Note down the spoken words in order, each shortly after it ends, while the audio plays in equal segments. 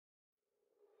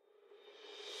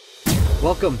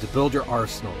Welcome to Build Your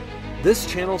Arsenal. This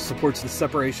channel supports the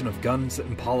separation of guns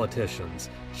and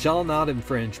politicians. Shall not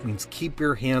infringe means keep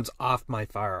your hands off my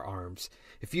firearms.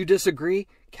 If you disagree,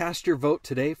 cast your vote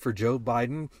today for Joe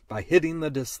Biden by hitting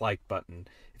the dislike button.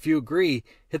 If you agree,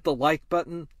 hit the like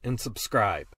button and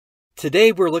subscribe.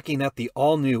 Today we're looking at the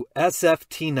all-new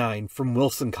SFT9 from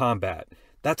Wilson Combat.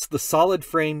 That's the Solid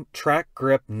Frame Trak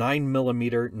Grip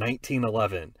 9mm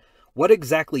 1911. What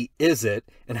exactly is it,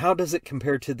 and how does it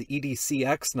compare to the EDC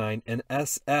X9 and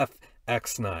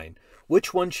SFX9?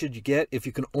 Which one should you get if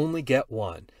you can only get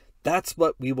one? That's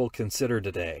what we will consider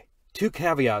today. Two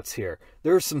caveats here.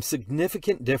 There are some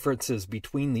significant differences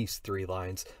between these three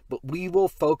lines, but we will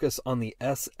focus on the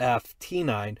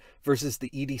SFT9 versus the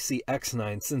EDC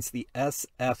X9 since the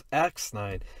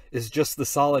SFX9 is just the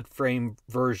solid frame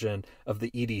version of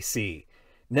the EDC.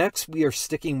 Next, we are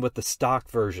sticking with the stock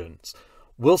versions.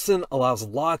 Wilson allows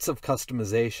lots of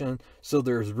customization, so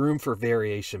there's room for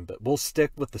variation, but we'll stick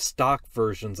with the stock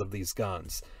versions of these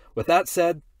guns. With that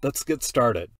said, let's get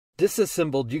started.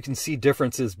 Disassembled, you can see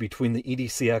differences between the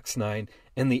EDC X9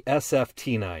 and the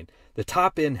SFT9. The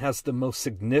top end has the most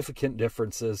significant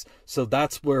differences, so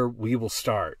that's where we will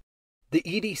start. The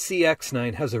EDC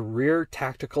X9 has a rear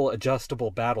tactical adjustable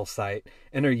battle sight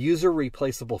and a user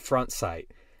replaceable front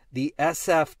sight. The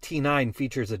SFT9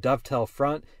 features a dovetail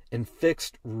front and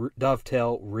fixed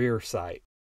dovetail rear sight.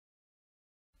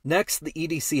 Next, the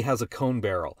EDC has a cone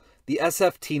barrel. The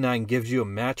SFT9 gives you a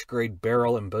match grade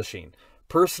barrel and bushing.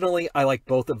 Personally, I like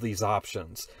both of these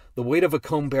options. The weight of a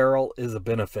cone barrel is a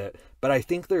benefit, but I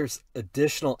think there's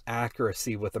additional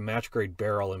accuracy with a match grade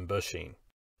barrel and bushing.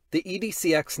 The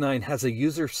EDC X9 has a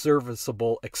user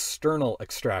serviceable external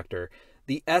extractor.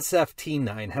 The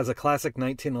SFT9 has a classic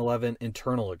 1911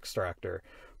 internal extractor.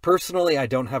 Personally, I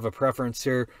don't have a preference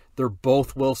here. They're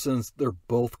both Wilsons. They're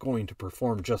both going to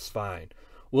perform just fine.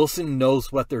 Wilson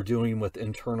knows what they're doing with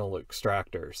internal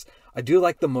extractors. I do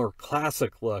like the more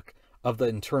classic look of the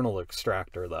internal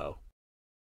extractor though.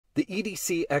 The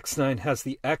EDC X9 has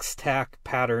the X-Tac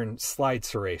pattern slide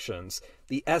serrations.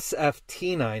 The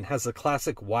SFT9 has the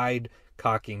classic wide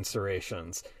cocking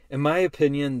serrations. In my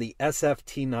opinion, the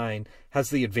SFT9 has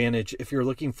the advantage if you're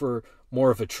looking for more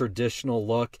of a traditional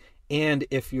look and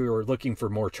if you're looking for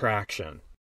more traction.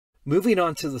 Moving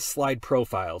on to the slide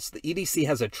profiles, the EDC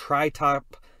has a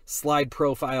tri-top slide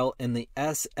profile and the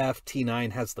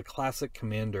SFT9 has the classic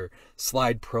Commander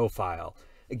slide profile.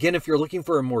 Again, if you're looking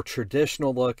for a more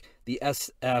traditional look, the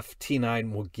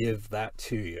SFT9 will give that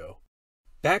to you.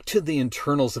 Back to the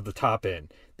internals of the top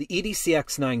end. The EDC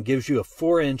X9 gives you a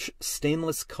 4-inch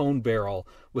stainless cone barrel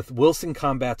with Wilson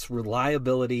Combat's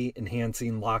reliability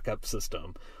enhancing lockup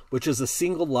system, which is a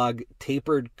single lug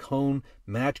tapered cone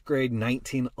match grade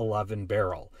 1911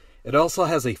 barrel. It also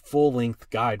has a full length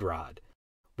guide rod.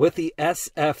 With the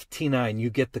SFT9,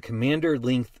 you get the Commander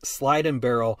length slide and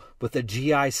barrel with a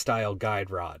GI style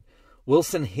guide rod.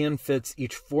 Wilson hand fits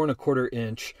each 4¼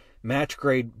 inch match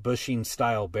grade bushing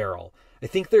style barrel. I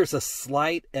think there's a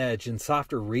slight edge in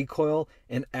softer recoil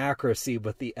and accuracy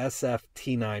with the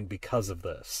SFT9 because of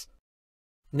this.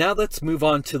 Now let's move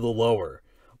on to the lower.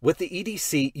 With the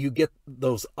EDC, you get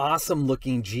those awesome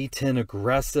looking G10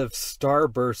 aggressive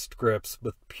starburst grips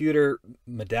with pewter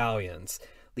medallions.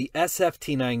 The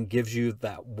SFT9 gives you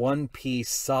that one-piece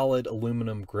solid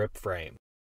aluminum grip frame.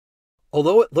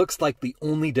 Although it looks like the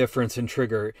only difference in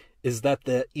trigger is that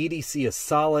the EDC is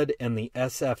solid and the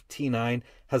SFT9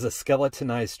 has a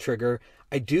skeletonized trigger,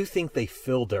 I do think they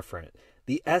feel different.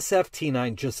 The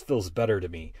SFT9 just feels better to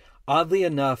me. Oddly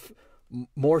enough,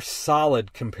 more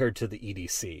solid compared to the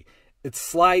EDC. It's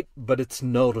slight, but it's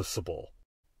noticeable.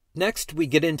 Next, we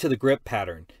get into the grip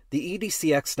pattern. The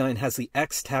EDC X9 has the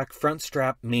X-Tac front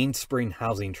strap mainspring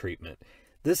housing treatment.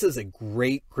 This is a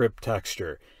great grip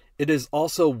texture. It is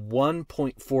also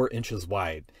 1.4 inches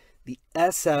wide. The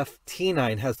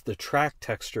SFT9 has the track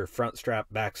texture front strap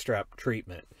back strap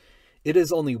treatment. It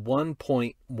is only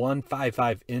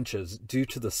 1.155 inches due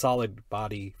to the solid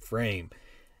body frame.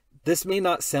 This may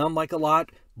not sound like a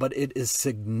lot, but it is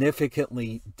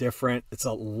significantly different. It's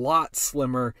a lot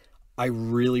slimmer. I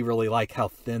really like how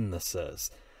thin this is.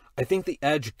 I think the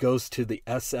edge goes to the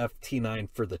SFT9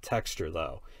 for the texture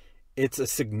though. It's a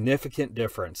significant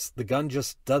difference. The gun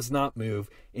just does not move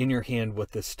in your hand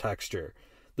with this texture.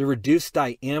 The reduced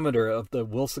diameter of the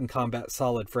Wilson Combat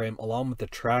solid frame along with the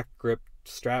Trak Grip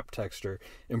strap texture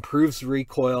improves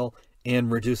recoil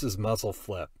and reduces muzzle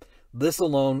flip. This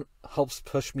alone helps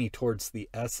push me towards the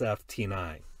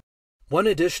SFT9. One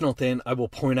additional thing I will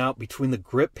point out between the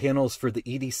grip panels for the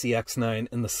EDC X9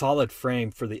 and the solid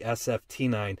frame for the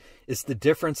SFT9 is the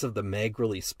difference of the mag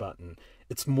release button.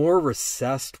 It's more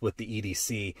recessed with the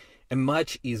EDC and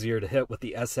much easier to hit with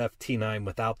the SFT9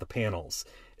 without the panels.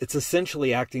 It's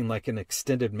essentially acting like an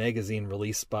extended magazine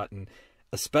release button,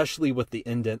 especially with the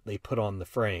indent they put on the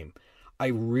frame. I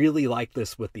really like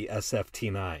this with the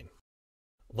SFT9.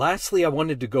 Lastly, I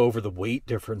wanted to go over the weight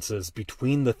differences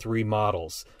between the three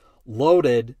models.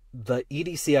 Loaded, the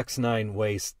EDC X9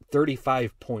 weighs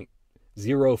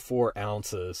 35.04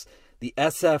 ounces, the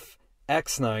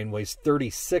SFX9 weighs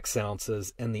 36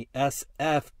 ounces, and the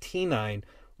SFT9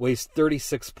 weighs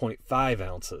 36.5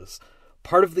 ounces.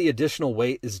 Part of the additional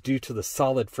weight is due to the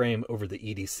solid frame over the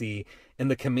EDC and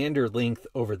the commander length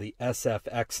over the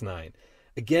SFX9.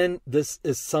 Again, this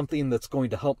is something that's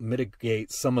going to help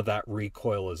mitigate some of that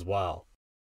recoil as well.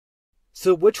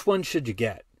 So which one should you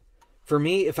get? For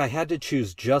me, if I had to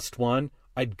choose just one,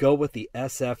 I'd go with the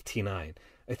SFT9.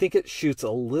 I think it shoots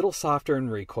a little softer in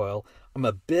recoil. I'm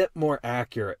a bit more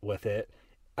accurate with it.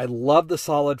 I love the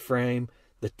solid frame.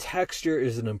 The texture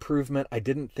is an improvement I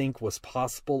didn't think was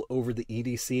possible over the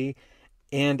EDC.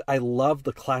 And I love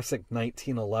the classic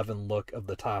 1911 look of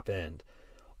the top end.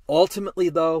 Ultimately,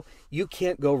 though, you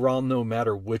can't go wrong no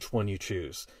matter which one you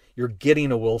choose. You're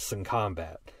getting a Wilson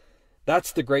Combat.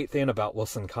 That's the great thing about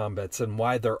Wilson Combats and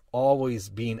why they're always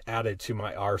being added to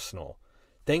my arsenal.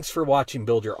 Thanks for watching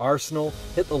Build Your Arsenal.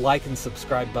 Hit the like and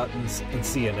subscribe buttons and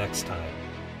see you next time.